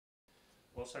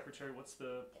Well, Secretary, what's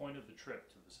the point of the trip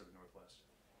to the Pacific Northwest?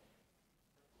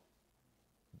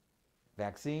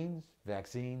 Vaccines,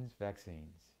 vaccines,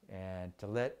 vaccines. And to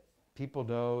let people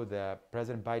know that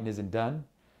President Biden isn't done.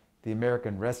 The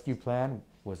American Rescue Plan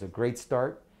was a great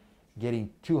start.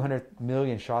 Getting 200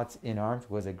 million shots in arms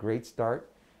was a great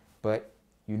start. But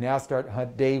you now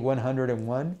start day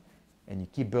 101 and you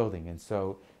keep building. And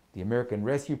so the American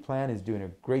Rescue Plan is doing a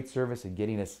great service in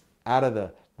getting us out of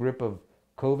the grip of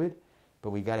COVID. But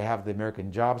we got to have the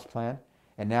American Jobs Plan.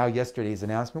 And now yesterday's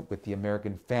announcement with the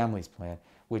American Families Plan,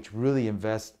 which really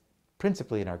invests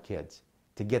principally in our kids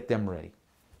to get them ready.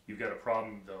 You've got a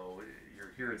problem, though.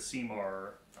 You're here at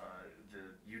CMAR.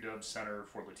 The UW Center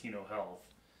for Latino Health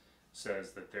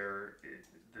says that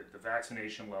the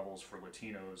vaccination levels for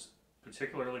Latinos,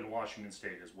 particularly in Washington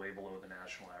State, is way below the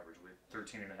national average. With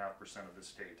 13.5% of the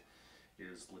state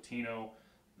is Latino.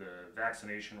 The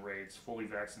vaccination rates, fully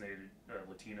vaccinated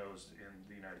Latinos in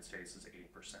the United States is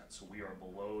 8%. So we are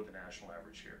below the national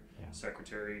average here. Yeah.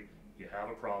 Secretary, you have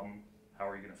a problem. How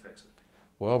are you going to fix it?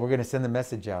 Well, we're going to send the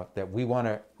message out that we want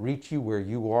to reach you where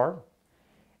you are,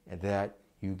 and that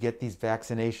you get these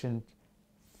vaccinations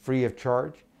free of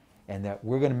charge, and that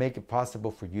we're going to make it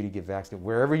possible for you to get vaccinated.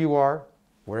 Wherever you are,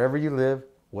 wherever you live,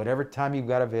 whatever time you've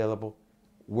got available,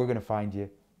 we're going to find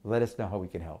you. Let us know how we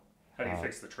can help. How do you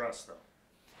fix the trust, though?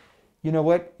 You know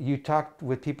what? You talked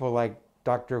with people like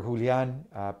Dr. Julian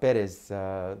Perez,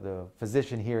 the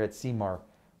physician here at CMAR,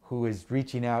 who is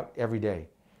reaching out every day.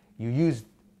 You use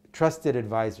trusted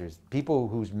advisors, people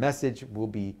whose message will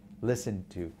be listened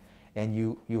to. And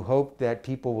you hope that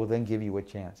people will then give you a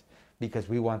chance, because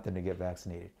we want them to get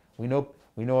vaccinated. We know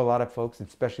a lot of folks,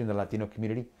 especially in the Latino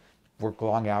community, work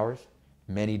long hours,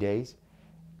 many days,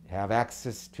 have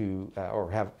access to,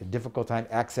 or have a difficult time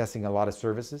accessing a lot of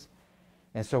services.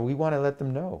 And so we want to let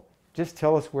them know, just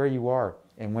tell us where you are,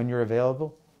 and when you're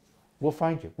available, we'll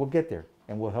find you, we'll get there,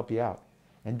 and we'll help you out.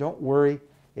 And don't worry,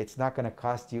 it's not going to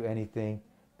cost you anything.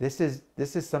 This is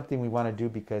something we want to do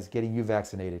because getting you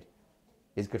vaccinated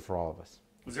is good for all of us.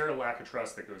 Was there a lack of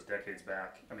trust that goes decades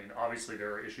back? I mean, obviously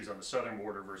there are issues on the southern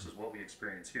border versus what we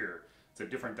experience here. It's a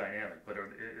different dynamic, but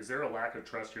is there a lack of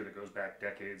trust here that goes back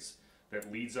decades that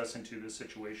leads us into this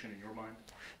situation in your mind?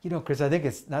 You know, Chris, I think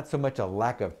it's not so much a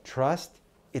lack of trust,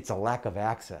 it's a lack of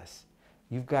access.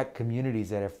 You've got communities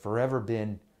that have forever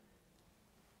been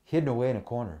hidden away in a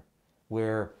corner,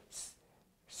 where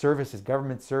services,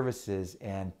 government services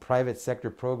and private sector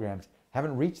programs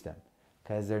haven't reached them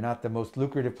because they're not the most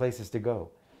lucrative places to go.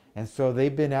 And so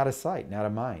they've been out of sight and out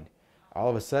of mind. All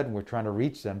of a sudden we're trying to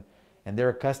reach them, and they're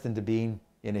accustomed to being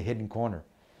in a hidden corner.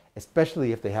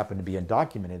 Especially if they happen to be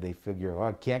undocumented, they figure, oh,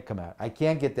 I can't come out. I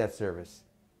can't get that service.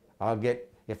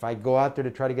 If I go out there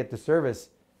to try to get the service,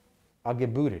 I'll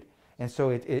get booted. And so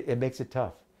it makes it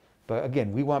tough. But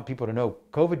again, we want people to know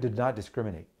COVID does not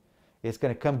discriminate. It's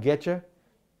going to come get you,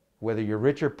 whether you're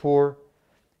rich or poor,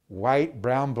 white,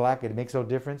 brown, black, it makes no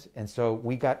difference. And so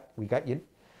we've got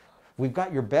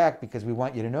your back, because we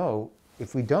want you to know,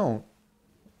 if we don't,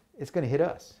 it's going to hit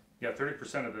us. Yeah,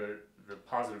 30% of the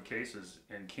positive cases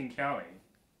in King County,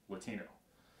 Latino.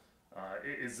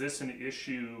 Is this an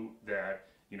issue that,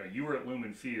 you were at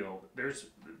Lumen Field, there's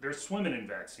swimming in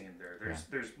vaccine there.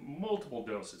 There's multiple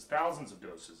doses, thousands of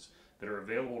doses that are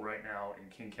available right now in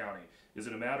King County. Is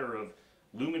it a matter of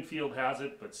Lumen Field has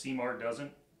it, but CMAR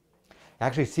doesn't?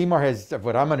 Actually, CMAR has,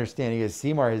 what I'm understanding is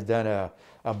CMAR has done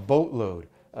a boatload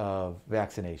of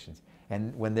vaccinations.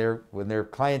 And when their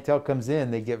clientele comes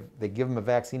in, they give them a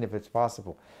vaccine if it's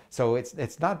possible. So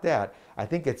it's not that. I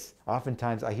think it's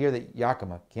oftentimes, I hear that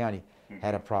Yakima County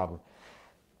had a problem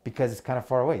because it's kind of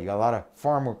far away. You got a lot of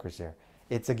farm workers there.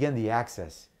 It's again the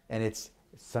access, and it's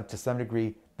to some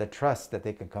degree the trust that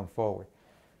they can come forward.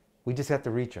 We just have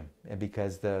to reach them, and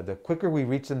because the quicker we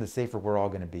reach them, the safer we're all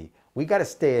going to be. We got to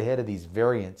stay ahead of these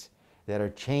variants that are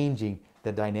changing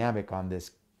the dynamic on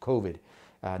this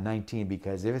COVID-19,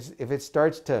 because if it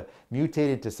starts to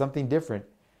mutate into something different,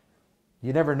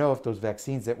 you never know if those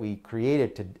vaccines that we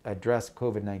created to address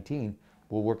COVID-19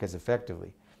 will work as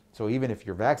effectively. So even if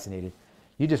you're vaccinated,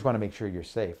 you just want to make sure you're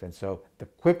safe. And so the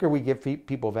quicker we get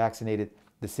people vaccinated,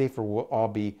 the safer we'll all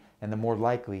be, and the more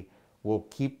likely we'll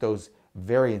keep those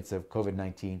variants of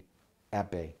COVID-19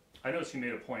 at bay. I noticed you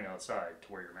made a point outside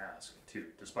to wear your mask too,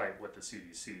 despite what the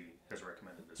CDC has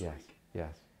recommended this week.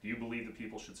 Yes. Do you believe that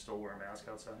people should still wear a mask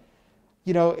outside?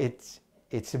 You know,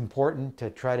 it's important to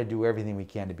try to do everything we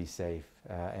can to be safe.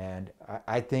 And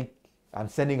I think I'm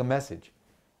sending a message.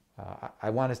 I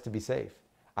want us to be safe.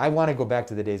 I want to go back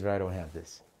to the days where I don't have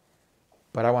this,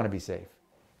 but I want to be safe.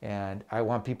 And I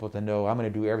want people to know I'm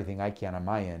going to do everything I can on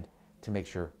my end to make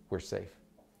sure we're safe.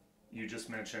 You just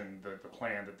mentioned the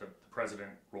plan that the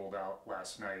president rolled out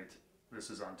last night. This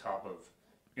is on top of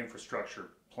infrastructure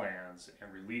plans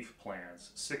and relief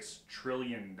plans, $6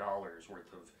 trillion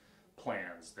worth of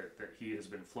plans that he has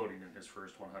been floating in his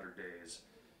first 100 days.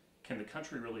 Can the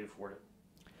country really afford it?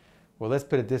 Well, let's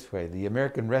put it this way. The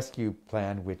American Rescue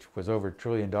Plan, which was over $1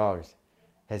 trillion,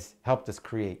 has helped us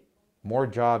create more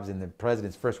jobs in the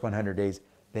president's first 100 days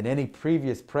than any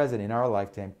previous president in our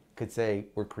lifetime could say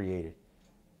were created.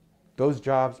 Those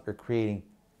jobs are creating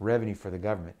revenue for the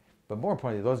government. But more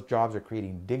importantly, those jobs are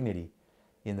creating dignity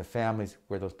in the families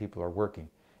where those people are working.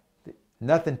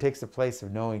 Nothing takes the place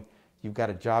of knowing you've got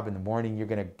a job in the morning, you're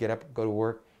going to get up, go to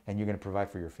work, and you're going to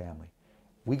provide for your family.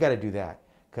 We got to do that.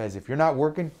 Because if you're not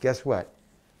working, guess what?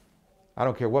 I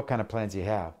don't care what kind of plans you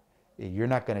have. You're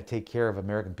not going to take care of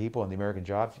American people and the American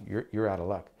jobs, you're out of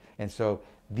luck. And so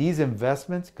these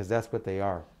investments, because that's what they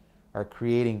are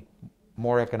creating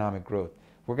more economic growth.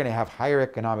 We're going to have higher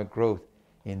economic growth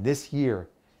in this year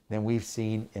than we've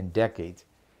seen in decades.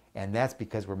 And that's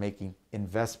because we're making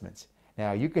investments.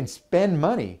 Now, you can spend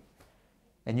money,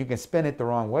 and you can spend it the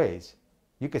wrong ways.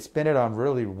 You could spend it on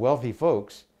really wealthy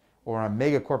folks or on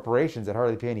mega corporations that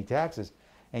hardly pay any taxes,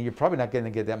 and you're probably not going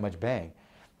to get that much bang.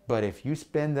 But if you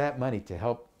spend that money to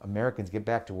help Americans get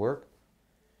back to work,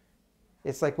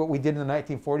 it's like what we did in the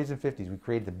 1940s and 50s. We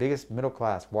created the biggest middle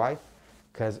class. Why?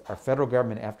 Because our federal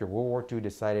government after World War II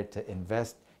decided to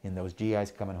invest in those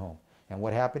GIs coming home. And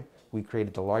what happened? We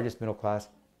created the largest middle class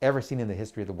ever seen in the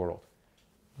history of the world.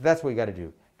 That's what we got to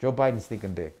do. Joe Biden's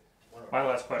thinking big. My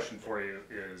last question for you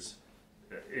is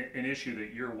an issue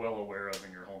that you're well aware of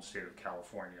in your home state of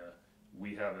California.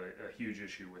 We have a huge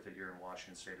issue with it here in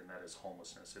Washington State, and that is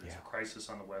homelessness. It is a crisis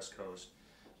on the West Coast.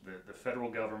 The federal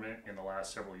government in the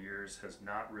last several years has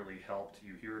not really helped.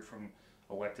 You hear it from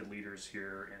elected leaders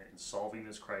here in solving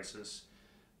this crisis.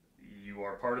 You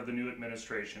are part of the new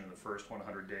administration in the first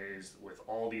 100 days with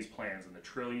all these plans and the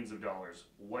trillions of dollars.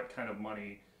 What kind of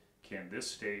money can this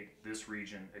state, this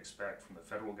region expect from the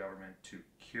federal government to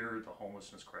cure the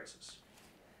homelessness crisis?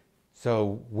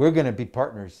 So we're going to be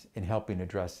partners in helping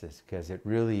address this because it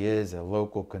really is a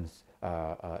local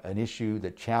an issue.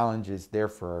 The challenge is there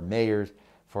for our mayors,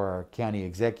 for our county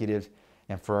executives,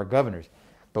 and for our governors.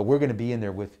 But we're going to be in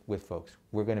there with folks.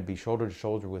 We're going to be shoulder to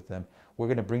shoulder with them. We're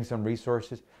going to bring some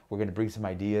resources. We're going to bring some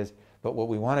ideas. But what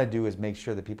we want to do is make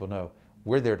sure that people know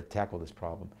we're there to tackle this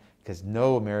problem because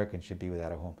no American should be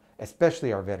without a home,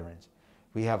 especially our veterans.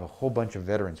 We have a whole bunch of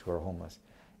veterans who are homeless.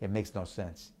 It makes no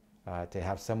sense to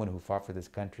have someone who fought for this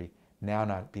country now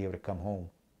not be able to come home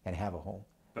and have a home.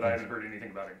 But I haven't heard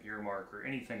anything about an earmark or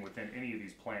anything within any of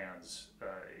these plans,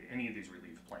 any of these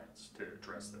relief plans to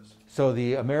address this. So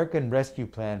the American Rescue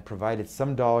Plan provided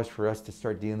some dollars for us to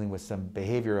start dealing with some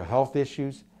behavioral health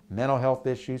issues, mental health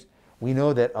issues. We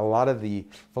know that a lot of the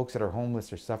folks that are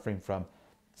homeless are suffering from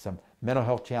some mental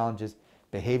health challenges,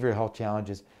 behavioral health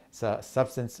challenges,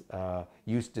 substance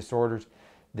use disorders.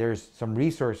 There's some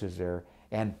resources there.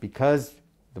 And because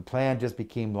the plan just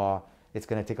became law, it's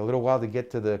going to take a little while to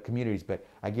get to the communities, but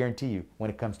I guarantee you, when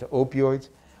it comes to opioids,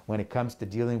 when it comes to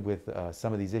dealing with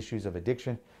some of these issues of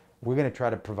addiction, we're going to try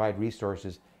to provide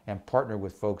resources and partner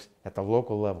with folks at the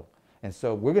local level. And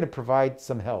so we're going to provide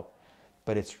some help,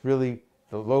 but it's really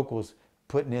the locals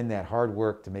putting in that hard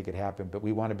work to make it happen, but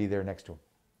we want to be there next to them.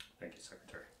 Thank you,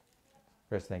 Secretary.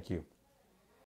 Chris, thank you.